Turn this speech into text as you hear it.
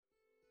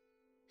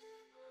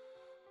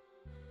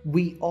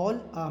We all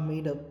are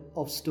made up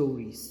of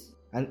stories,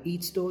 and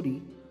each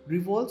story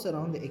revolves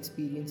around the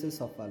experiences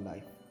of our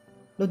life.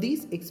 Now,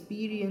 these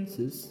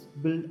experiences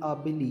build our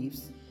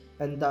beliefs,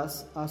 and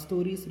thus our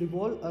stories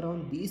revolve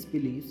around these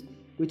beliefs,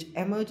 which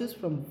emerges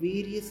from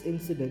various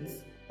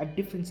incidents at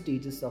different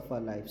stages of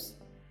our lives.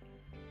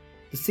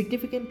 The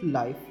Significant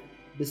Life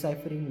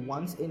Deciphering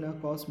One's Inner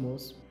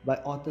Cosmos by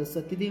author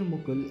Satyadev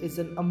Mukul is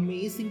an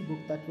amazing book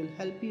that will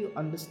help you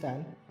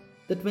understand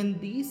that when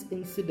these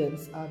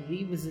incidents are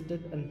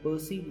revisited and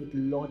perceived with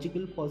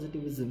logical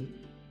positivism,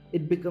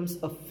 it becomes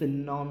a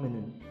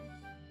phenomenon.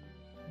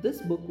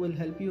 This book will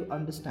help you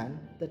understand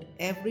that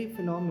every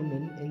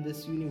phenomenon in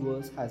this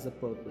universe has a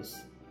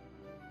purpose.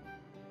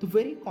 The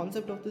very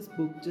concept of this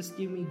book just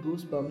gave me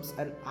goosebumps,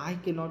 and I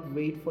cannot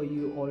wait for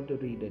you all to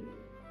read it.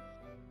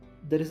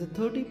 There is a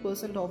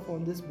 30% off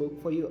on this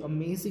book for you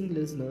amazing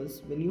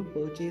listeners when you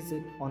purchase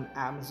it on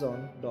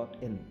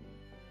Amazon.in.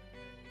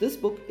 This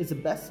book is a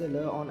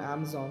bestseller on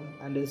Amazon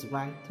and is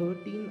ranked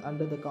 13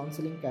 under the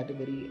counseling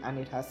category, and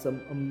it has some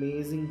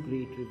amazing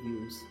great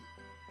reviews.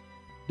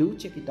 Do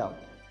check it out.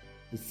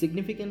 The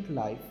Significant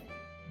Life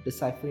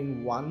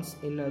Deciphering One's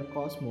Inner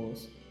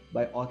Cosmos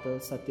by author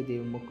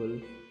Satyadev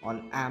Mukul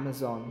on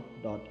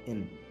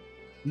Amazon.in.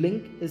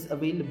 Link is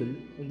available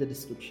in the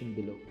description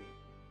below.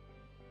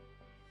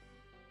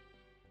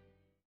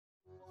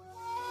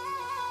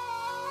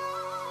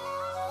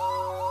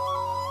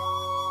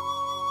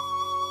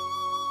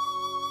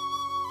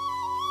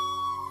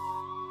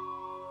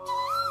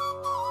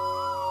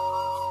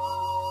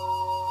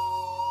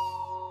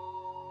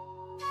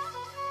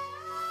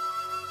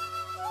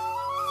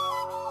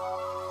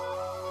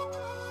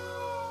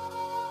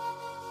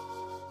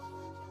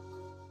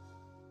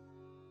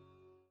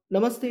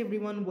 Namaste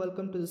everyone,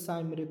 welcome to the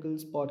Sai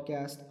Miracles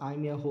podcast.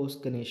 I'm your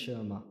host Ganesh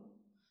Sharma.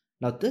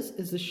 Now, this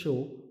is a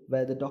show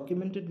where the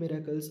documented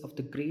miracles of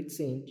the great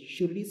saint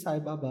Shirdi Sai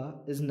Baba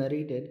is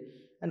narrated,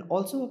 and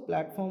also a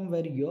platform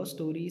where your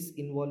stories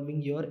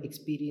involving your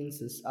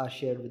experiences are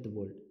shared with the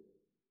world.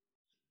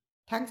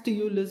 Thanks to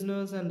you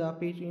listeners and our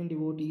Patreon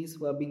devotees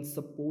who have been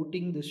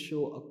supporting this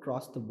show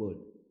across the world.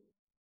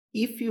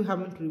 If you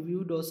haven't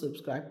reviewed or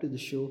subscribed to the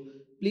show,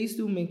 please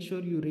do make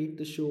sure you rate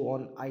the show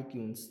on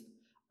iTunes.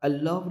 I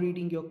love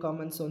reading your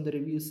comments on the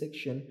review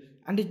section,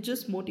 and it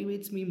just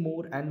motivates me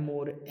more and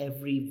more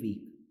every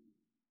week.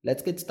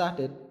 Let's get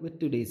started with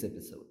today's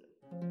episode.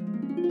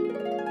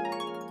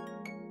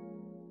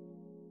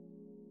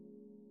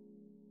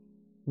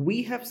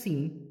 We have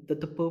seen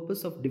that the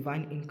purpose of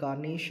divine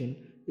incarnation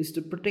is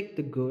to protect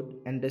the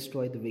good and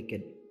destroy the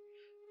wicked.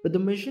 But the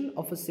mission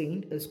of a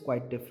saint is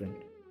quite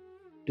different.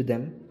 To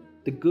them,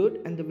 the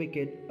good and the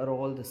wicked are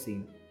all the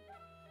same.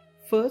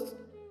 First,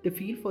 they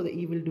feel for the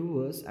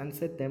evildoers and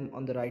set them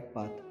on the right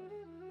path.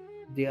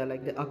 They are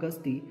like the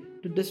Agasti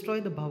to destroy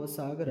the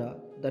Bhavasagara,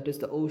 that is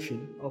the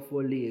ocean of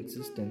worldly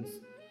existence,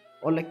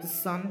 or like the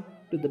sun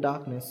to the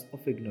darkness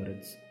of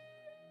ignorance.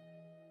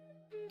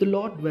 The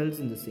Lord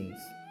dwells in the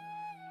saints.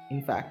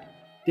 In fact,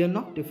 they are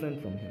not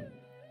different from Him.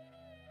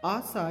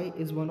 Our Sai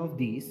is one of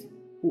these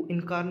who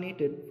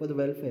incarnated for the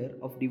welfare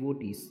of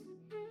devotees,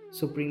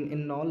 supreme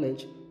in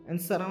knowledge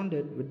and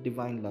surrounded with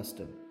divine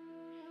luster.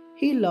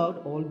 He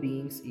loved all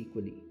beings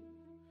equally.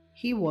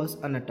 He was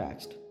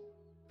unattached.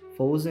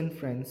 Foes and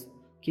friends,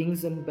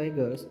 kings and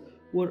beggars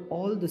were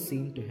all the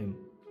same to him.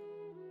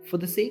 For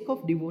the sake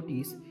of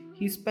devotees,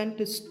 he spent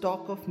his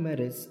stock of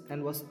merits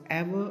and was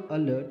ever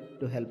alert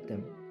to help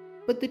them.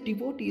 But the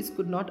devotees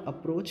could not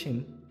approach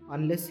him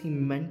unless he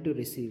meant to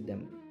receive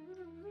them.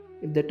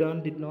 If the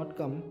turn did not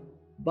come,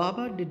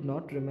 Baba did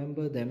not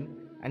remember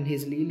them and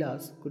his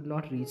leelas could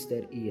not reach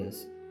their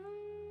ears.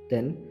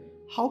 Then,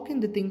 how can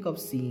they think of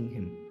seeing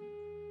him?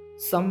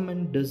 Some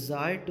men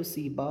desired to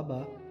see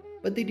Baba,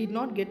 but they did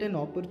not get an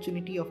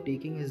opportunity of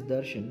taking his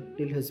darshan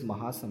till his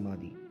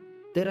Mahasamadhi.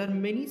 There are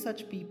many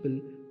such people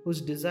whose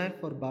desire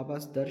for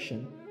Baba's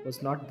darshan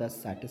was not thus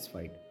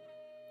satisfied.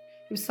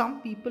 If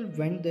some people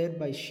went there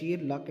by sheer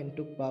luck and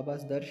took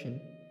Baba's darshan,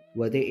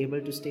 were they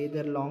able to stay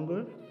there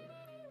longer?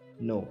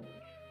 No.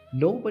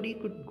 Nobody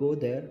could go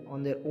there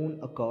on their own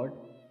accord,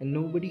 and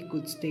nobody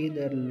could stay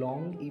there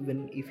long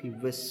even if he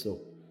wished so.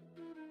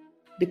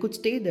 They could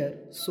stay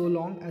there so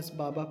long as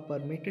Baba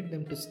permitted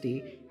them to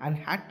stay and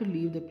had to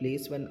leave the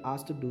place when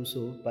asked to do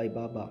so by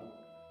Baba.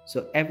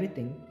 So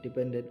everything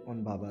depended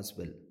on Baba's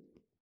will.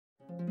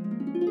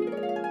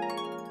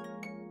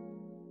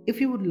 If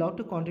you would love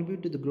to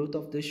contribute to the growth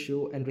of this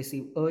show and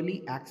receive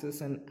early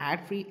access and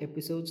ad-free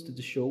episodes to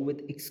the show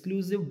with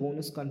exclusive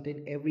bonus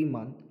content every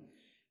month,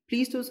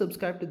 please do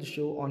subscribe to the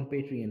show on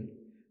Patreon.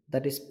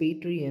 That is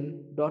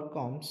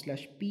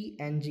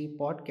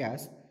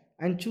patreon.com/pngpodcast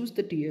and choose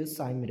the tier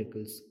Sai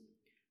Miracles.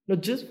 Now,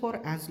 just for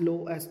as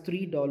low as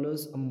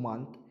 $3 a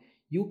month,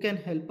 you can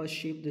help us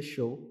shape the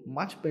show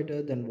much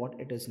better than what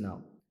it is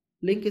now.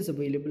 Link is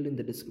available in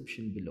the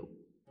description below.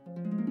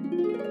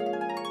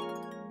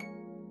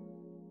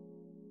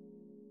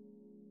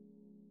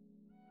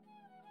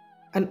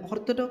 An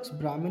orthodox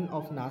Brahmin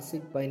of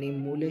Nasik by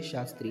name Moolay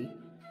Shastry,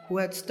 who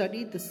had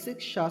studied the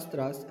 6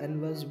 Shastras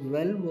and was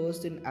well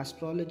versed in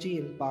astrology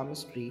and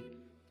palmistry,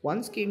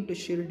 once came to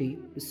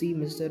Shirdi to see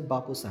Mr.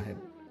 Bapu Sahib,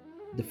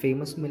 the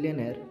famous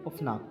millionaire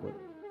of Nagpur.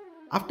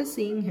 After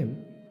seeing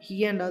him,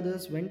 he and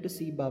others went to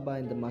see Baba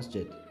in the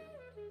masjid.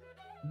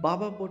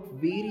 Baba bought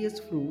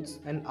various fruits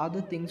and other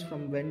things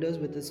from vendors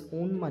with his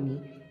own money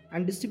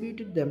and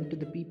distributed them to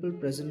the people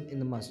present in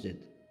the masjid.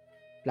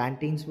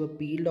 Plantains were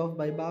peeled off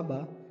by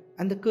Baba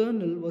and the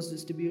kernel was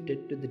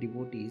distributed to the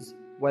devotees,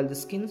 while the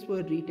skins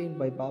were retained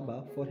by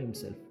Baba for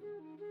himself.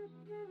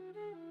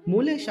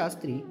 Moolay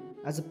Shastry,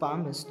 as a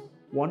palmist,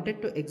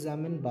 wanted to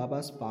examine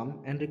Baba's palm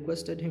and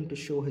requested him to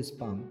show his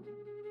palm.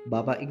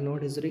 Baba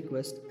ignored his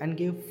request and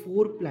gave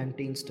 4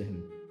 plantains to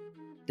him.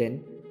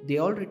 Then they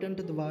all returned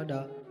to the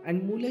Vada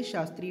and Moolay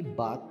Shastry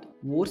bathed,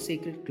 wore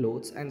sacred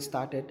clothes and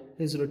started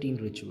his routine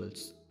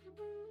rituals.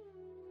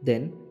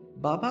 Then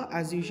Baba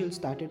as usual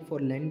started for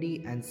Lendi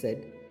and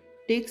said,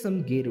 "Take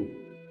some geru.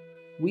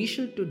 We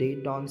shall today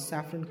don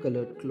saffron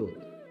colored cloth."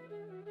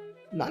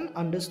 None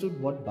understood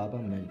what Baba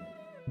meant.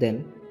 Then,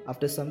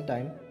 after some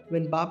time,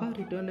 when Baba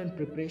returned and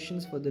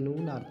preparations for the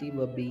noon aarti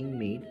were being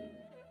made,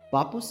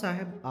 Bapu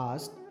Sahib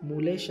asked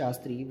Moolay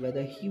Shastry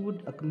whether he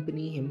would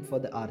accompany him for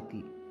the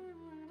aarti.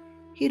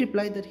 He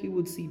replied that he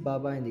would see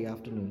Baba in the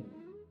afternoon.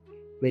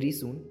 Very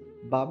soon,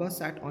 Baba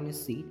sat on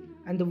his seat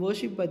and the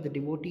worship by the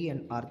devotee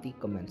and aarti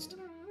commenced.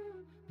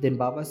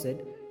 Then Baba said,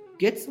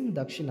 "Get some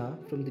dakshina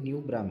from the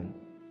new Brahmin."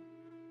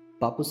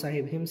 Bapu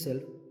Sahib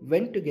himself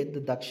went to get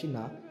the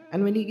dakshina,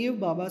 and when he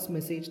gave Baba's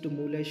message to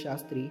Moolay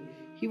Shastry,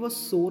 he was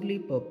sorely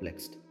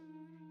perplexed.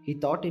 He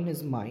thought in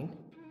his mind,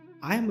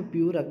 "I am a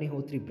pure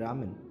Agnihotri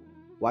Brahmin.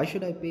 Why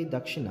should I pay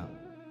dakshina?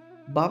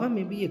 Baba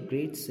may be a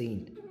great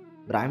saint,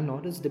 but I am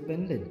not his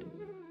dependent."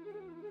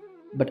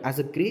 But as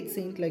a great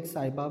saint like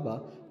Sai Baba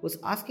was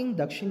asking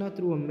dakshina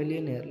through a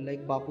millionaire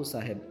like Bapu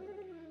Sahib,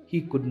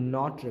 he could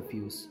not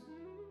refuse.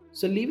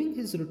 So leaving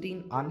his routine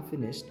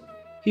unfinished,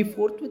 he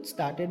forthwith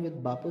started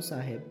with Bapu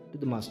Sahib to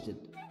the masjid.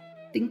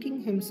 Thinking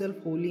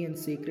himself holy and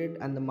sacred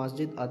and the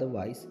masjid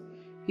otherwise,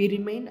 he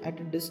remained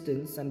at a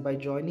distance and by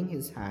joining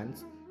his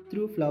hands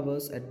threw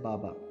flowers at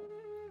Baba.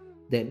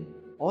 Then,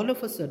 all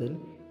of a sudden,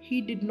 he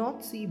did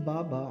not see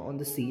Baba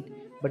on the seat,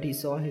 but he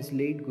saw his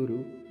late Guru,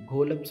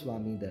 Gholab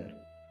Swami, there.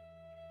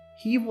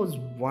 He was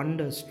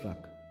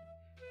wonderstruck.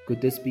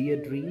 Could this be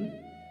a dream?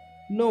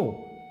 No,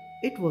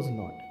 it was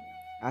not,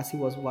 as he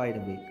was wide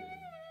awake.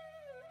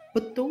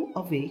 But though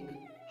awake,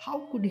 how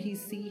could he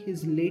see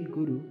his late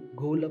Guru,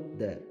 Gholab,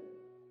 there?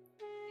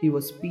 He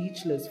was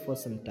speechless for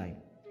some time.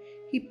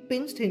 He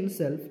pinched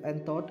himself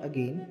and thought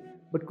again,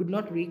 but could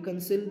not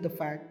reconcile the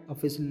fact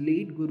of his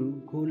late Guru,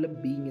 Gholab,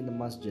 being in the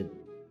masjid.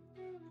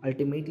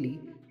 Ultimately,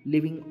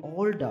 leaving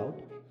all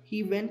doubt,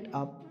 he went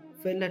up,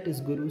 fell at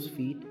his Guru's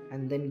feet,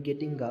 and then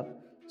getting up,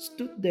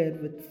 stood there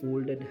with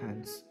folded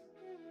hands.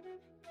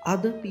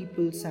 Other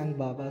people sang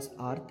Baba's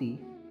aarti,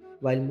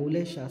 while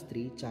Moolay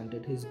Shastry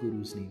chanted his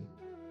Guru's name.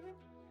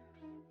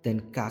 Then,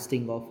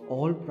 casting off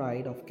all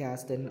pride of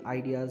caste and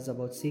ideas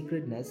about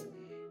sacredness,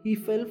 he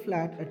fell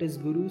flat at his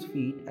Guru's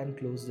feet and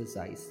closed his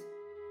eyes.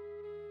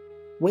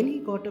 When he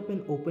got up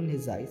and opened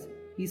his eyes,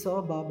 he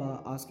saw Baba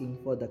asking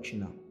for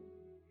dakshina.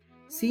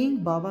 Seeing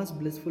Baba's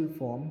blissful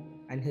form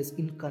and his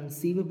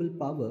inconceivable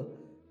power,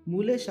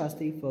 Moolay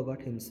Shastry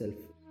forgot himself.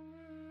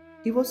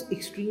 He was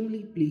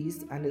extremely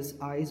pleased and his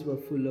eyes were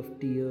full of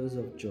tears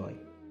of joy.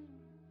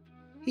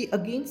 He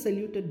again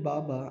saluted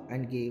Baba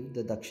and gave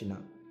the dakshina.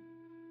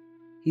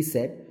 He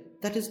said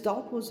that his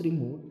doubt was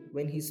removed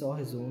when he saw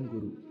his own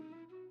Guru.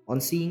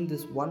 On seeing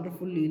this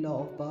wonderful Leela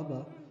of Baba,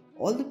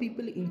 all the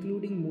people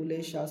including Moolay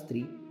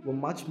Shastry were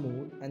much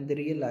moved and they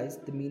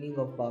realized the meaning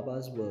of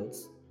Baba's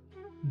words.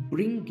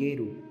 "Bring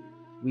Geru,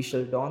 we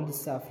shall don the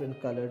saffron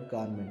colored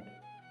garment."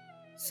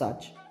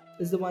 Such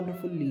is the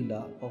wonderful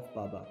Leela of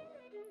Baba.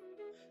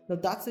 Now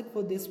that's it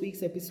for this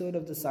week's episode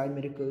of the Sai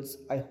Miracles.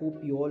 I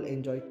hope you all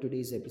enjoyed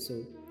today's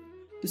episode.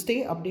 To stay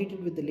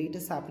updated with the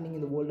latest happening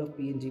in the world of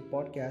PNG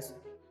Podcast,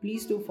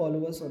 please do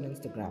follow us on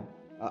Instagram.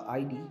 Our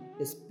ID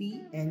is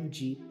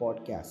PNG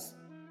Podcast.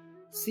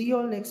 See you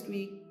all next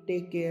week.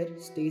 Take care,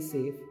 stay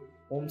safe.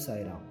 Om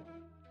Sai Ram.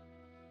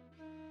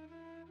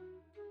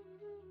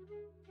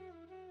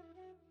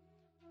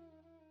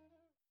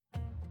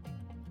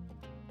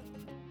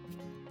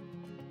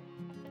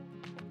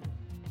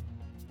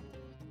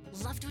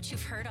 Loved what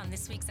you've heard on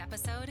this week's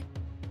episode?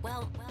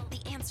 Well,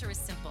 the answer is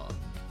simple.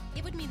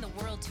 It would mean the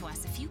world to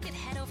us if you could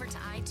head over to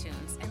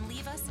iTunes and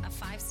leave us a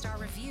 5-star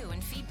review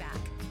and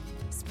feedback.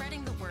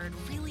 Spreading the word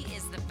really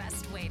is the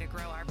best way to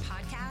grow our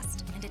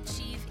podcast and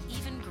achieve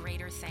even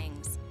greater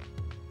things.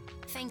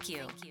 Thank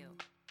you.